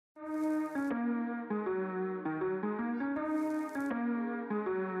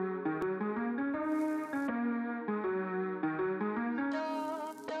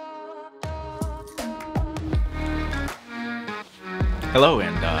Hello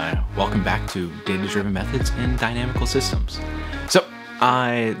and welcome back to Data-Driven Methods in Dynamical Systems. So,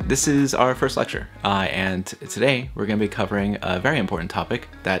 this is our first lecture, and today we're going to be covering a very important topic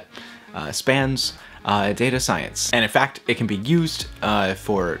that spans data science. And in fact, it can be used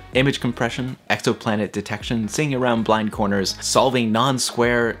for image compression, exoplanet detection, seeing around blind corners, solving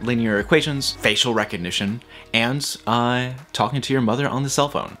non-square linear equations, facial recognition, and talking to your mother on the cell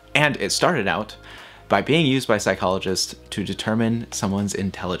phone. And it started out by being used by psychologists to determine someone's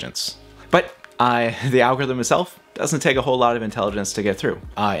intelligence. But the algorithm itself doesn't take a whole lot of intelligence to get through.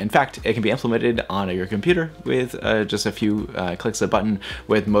 In fact, it can be implemented on your computer with just a few clicks of a button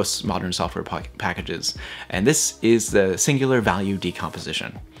with most modern software packages. And this is the singular value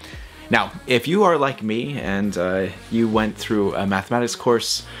decomposition. Now, if you are like me and you went through a mathematics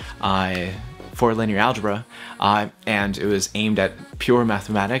course for linear algebra, and it was aimed at pure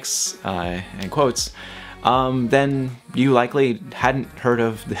mathematics, in quotes, then you likely hadn't heard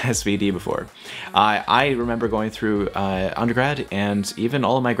of the SVD before. I remember going through undergrad and even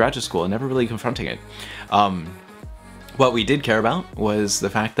all of my graduate school and never really confronting it. What we did care about was the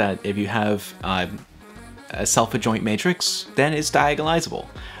fact that if you have a self-adjoint matrix, then it's diagonalizable.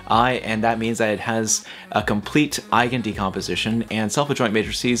 And that means that it has a complete eigendecomposition, and self-adjoint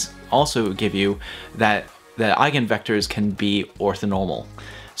matrices also give you that the eigenvectors can be orthonormal.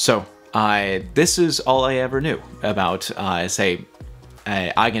 So this is all I ever knew about, say,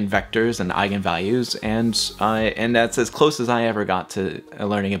 eigenvectors and eigenvalues, and that's as close as I ever got to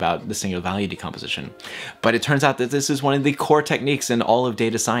learning about the singular value decomposition. But it turns out that this is one of the core techniques in all of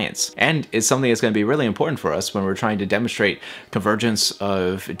data science, and it's something that's going to be really important for us when we're trying to demonstrate convergence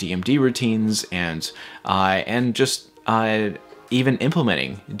of DMD routines and just even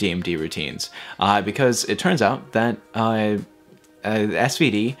implementing DMD routines, because it turns out that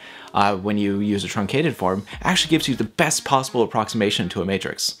SVD, when you use a truncated form, actually gives you the best possible approximation to a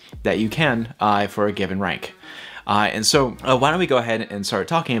matrix that you can for a given rank. And so why don't we go ahead and start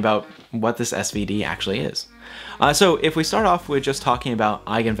talking about what this SVD actually is. So if we start off with just talking about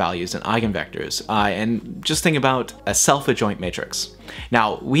eigenvalues and eigenvectors, and just think about a self-adjoint matrix.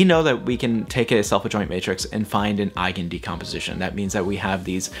 Now, we know that we can take a self-adjoint matrix and find an eigendecomposition. That means that we have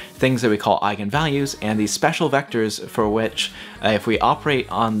these things that we call eigenvalues and these special vectors for which, if we operate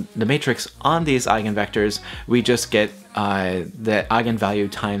on the matrix on these eigenvectors, we just get the eigenvalue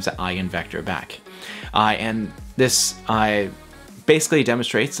times the eigenvector back. And this basically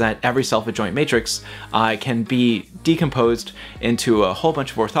demonstrates that every self-adjoint matrix can be decomposed into a whole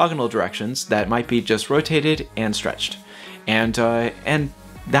bunch of orthogonal directions that might be just rotated and stretched. And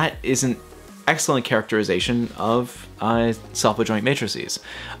that is an excellent characterization of self-adjoint matrices.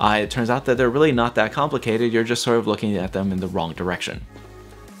 It turns out that they're really not that complicated, you're just sort of looking at them in the wrong direction.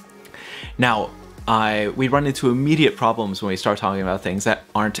 Now, we run into immediate problems when we start talking about things that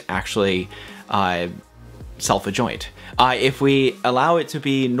aren't actually self-adjoint. If we allow it to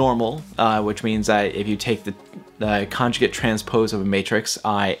be normal, which means that if you take the conjugate transpose of a matrix,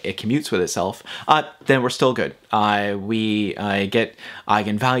 it commutes with itself, then we're still good. We get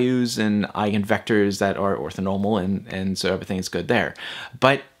eigenvalues and eigenvectors that are orthonormal, and so everything's good there.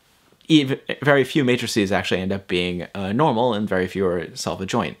 But very few matrices actually end up being normal, and very few are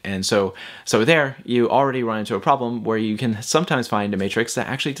self-adjoint. And so there, you already run into a problem where you can sometimes find a matrix that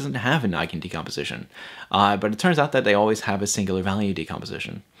actually doesn't have an eigendecomposition. But it turns out that they always have a singular value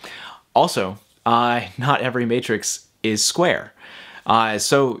decomposition. Also, not every matrix is square.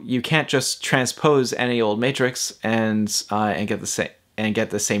 So you can't just transpose any old matrix and get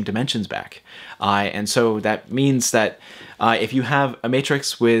the same dimensions back. And so that means that if you have a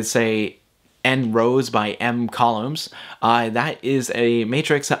matrix with, say, n rows by m columns, that is a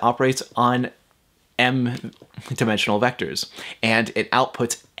matrix that operates on m-dimensional vectors, and it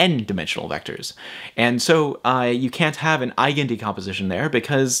outputs n-dimensional vectors. And so you can't have an eigendecomposition there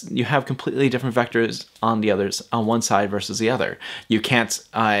because you have completely different vectors on one side versus the other. You can't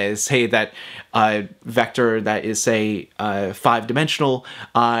say that a vector that is, say, 5-dimensional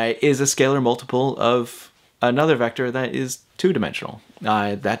is a scalar multiple of another vector that is 2-dimensional.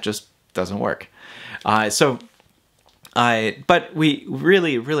 That just doesn't work. But we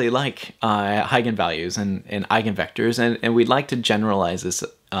really, really like eigenvalues and eigenvectors, and we'd like to generalize this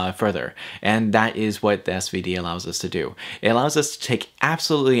further. And that is what the SVD allows us to do. It allows us to take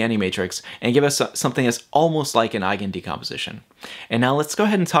absolutely any matrix and give us something that's almost like an eigendecomposition. And now let's go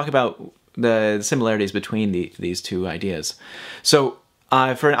ahead and talk about the similarities between these two ideas. So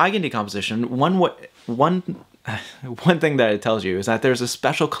for an eigendecomposition, one thing that it tells you is that there's a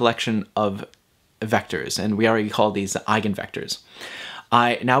special collection of vectors, and we already call these eigenvectors.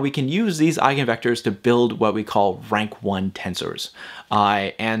 Now we can use these eigenvectors to build what we call rank 1 tensors.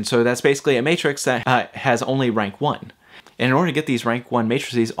 And so that's basically a matrix that has only rank 1. And in order to get these rank 1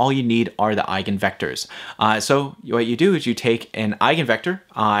 matrices, all you need are the eigenvectors. So what you do is you take an eigenvector,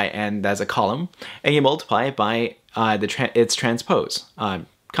 and that's a column, and you multiply it by its transpose,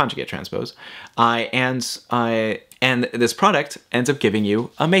 conjugate transpose, and this product ends up giving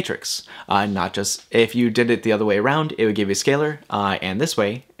you a matrix. Not just, if you did it the other way around, it would give you a scalar, and this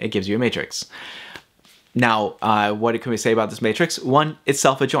way, it gives you a matrix. Now, what can we say about this matrix? One, it's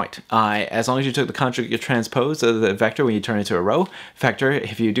self-adjoint. As long as you took the conjugate transpose of the vector when you turn it into a row vector,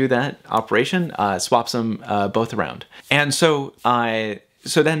 if you do that operation, swaps them both around. And so,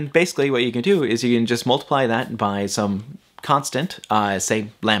 so then basically what you can do is you can just multiply that by some constant, say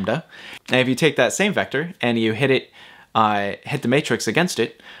lambda. And if you take that same vector and you hit the matrix against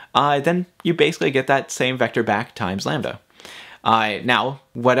it, then you basically get that same vector back times lambda. Now,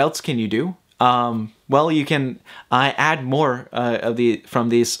 what else can you do? Well, you can add more from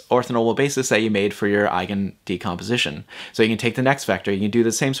these orthonormal bases that you made for your eigen decomposition. So you can take the next vector, you can do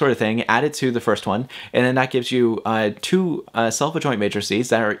the same sort of thing, add it to the first one, and then that gives you two self-adjoint matrices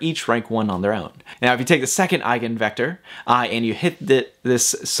that are each rank 1 on their own. Now, if you take the second eigenvector and you hit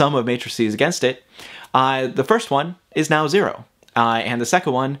this sum of matrices against it, the first one is now 0. And the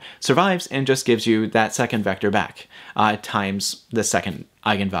second one survives and just gives you that second vector back times the second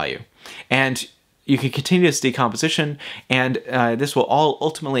eigenvalue. And you can continue this decomposition, and this will all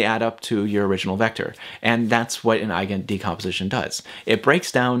ultimately add up to your original vector. And that's what an eigen decomposition does. It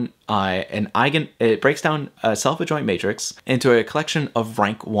breaks down a self-adjoint matrix into a collection of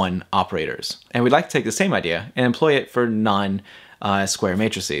rank 1 operators. And we'd like to take the same idea and employ it for non-square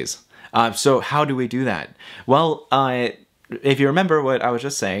matrices. So how do we do that? Well, if you remember what I was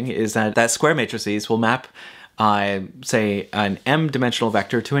just saying, is that square matrices will map say an m-dimensional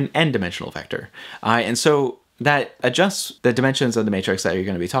vector to an n-dimensional vector. And so that adjusts the dimensions of the matrix that you're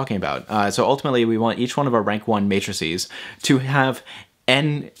going to be talking about. So ultimately, we want each one of our rank 1 matrices to have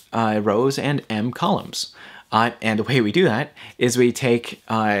n rows and m columns. And the way we do that is we take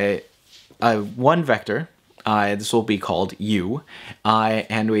one vector, this will be called u,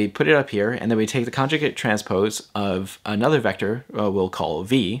 and we put it up here, and then we take the conjugate transpose of another vector we'll call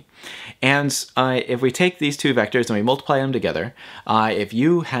v, and if we take these two vectors and we multiply them together, if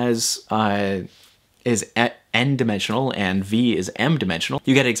u is n-dimensional and v is m-dimensional,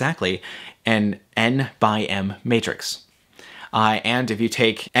 you get exactly an n by m matrix. And if you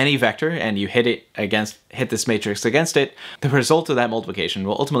take any vector and you hit this matrix against it, the result of that multiplication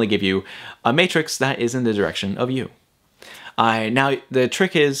will ultimately give you a matrix that is in the direction of u. Now, the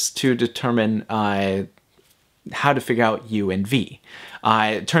trick is to determine how to figure out u and v.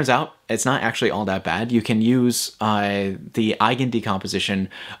 It turns out it's not actually all that bad. You can use the eigen decomposition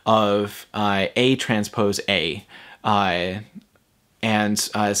of A transpose A. And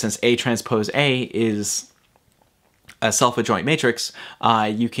since A transpose A is a self-adjoint matrix,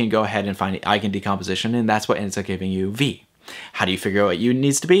 you can go ahead and find the eigen decomposition, and that's what ends up giving you v. How do you figure out what u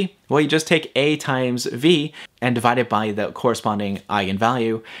needs to be? Well, you just take A times v and divide it by the corresponding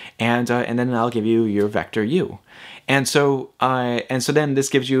eigenvalue, and then that'll give you your vector u. And so then this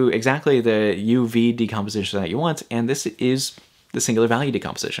gives you exactly the uv decomposition that you want, and this is the singular value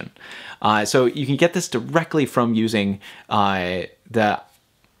decomposition. So you can get this directly from using the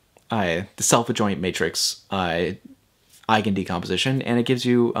self-adjoint matrix eigen decomposition, and it gives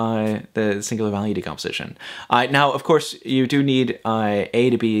you the singular value decomposition. Now, of course, you do need A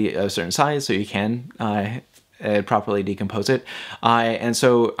to be a certain size, so you can properly decompose it. And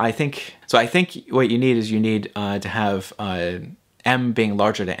so I think what you need is to have m being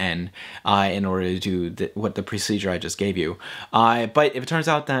larger than n in order to do what the procedure I just gave you. But if it turns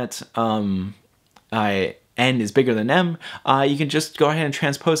out that n is bigger than m, you can just go ahead and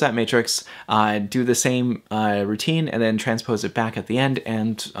transpose that matrix, do the same routine, and then transpose it back at the end,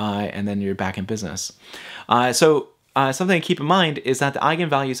 and then you're back in business. Something to keep in mind is that the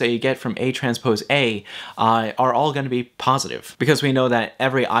eigenvalues that you get from A transpose A are all going to be positive, because we know that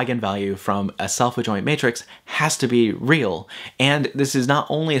every eigenvalue from a self-adjoint matrix has to be real, and this is not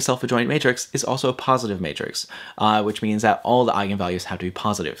only a self-adjoint matrix, it's also a positive matrix, which means that all the eigenvalues have to be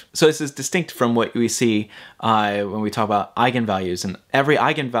positive. So this is distinct from what we see when we talk about eigenvalues, and every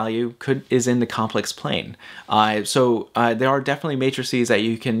eigenvalue is in the complex plane. So there are definitely matrices that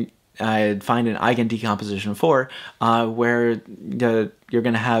you can find an eigen decomposition for, where you're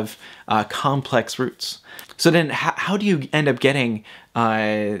going to have complex roots. So then how do you end up getting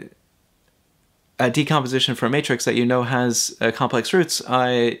a decomposition for a matrix that you know has complex roots,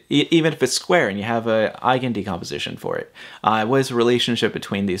 even if it's square and you have an eigen decomposition for it. What is the relationship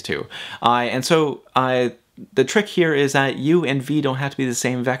between these two? And so the trick here is that u and v don't have to be the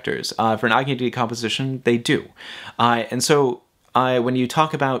same vectors. For an eigen decomposition, they do. And so when you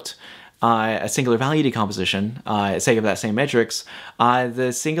talk about a singular value decomposition, sake of that same matrix,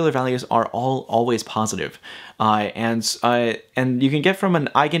 the singular values are always positive. And you can get from an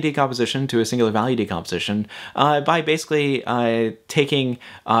eigen decomposition to a singular value decomposition by basically taking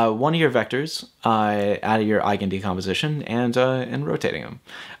one of your vectors out of your eigen decomposition and rotating them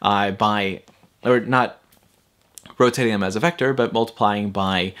or not rotating them as a vector, but multiplying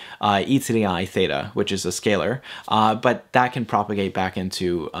by e to the I theta, which is a scalar. But that can propagate back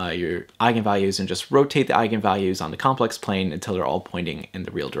into your eigenvalues and just rotate the eigenvalues on the complex plane until they're all pointing in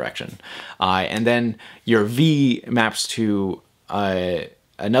the real direction. And then your v maps to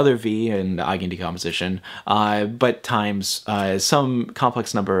another v in the eigen decomposition, but times some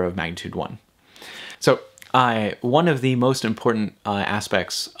complex number of magnitude 1. So one of the most important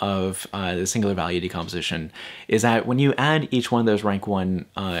aspects of the singular value decomposition is that when you add each one of those rank 1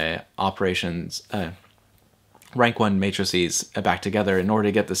 operations, rank 1 matrices back together in order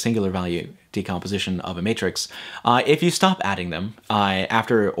to get the singular value decomposition of a matrix, if you stop adding them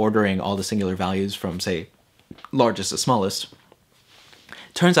after ordering all the singular values from, say, largest to smallest,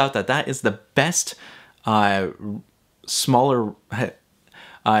 turns out that that is the best smaller...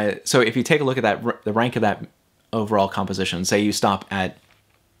 so if you take a look at the rank of that overall composition, say you stop at,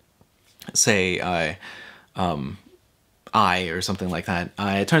 say, I or something like that,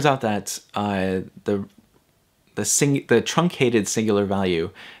 it turns out that the truncated singular value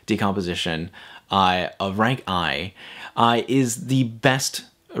decomposition of rank I is the best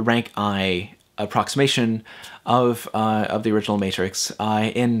rank I approximation of the original matrix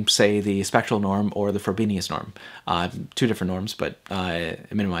in, say, the spectral norm or the Frobenius norm. Two different norms, but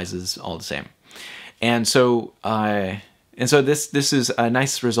it minimizes all the same. And so this is a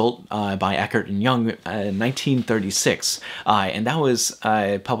nice result by Eckert and Young in 1936, and that was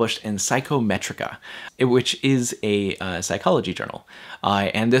published in Psychometrica, which is a psychology journal.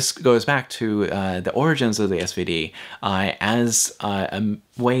 And this goes back to the origins of the SVD as a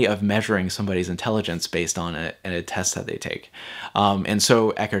way of measuring somebody's intelligence based on a test that they take. And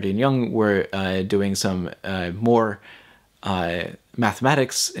so Eckert and Young were doing some more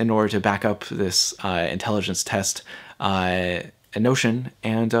mathematics in order to back up this intelligence test notion,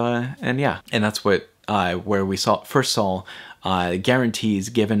 and yeah, and that's what where we first saw guarantees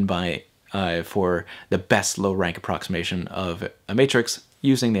given by for the best low rank approximation of a matrix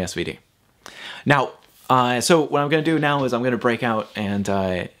using the SVD. Now, so what I'm going to do now is I'm going to break out and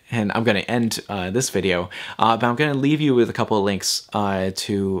I'm going to end this video, but I'm going to leave you with a couple of links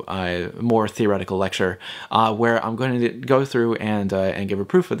to a more theoretical lecture where I'm going to go through and give a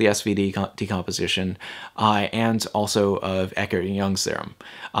proof of the SVD decomposition and also of Eckert and Young's theorem.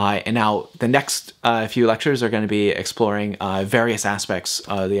 And now the next few lectures are going to be exploring various aspects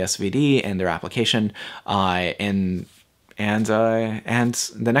of the SVD and their application and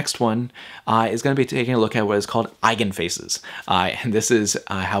the next one is going to be taking a look at what is called eigenfaces. And this is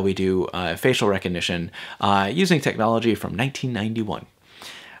how we do facial recognition using technology from 1991.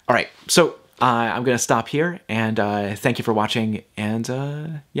 All right, so I'm going to stop here, and thank you for watching,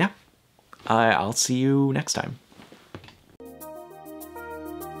 and yeah, I'll see you next time.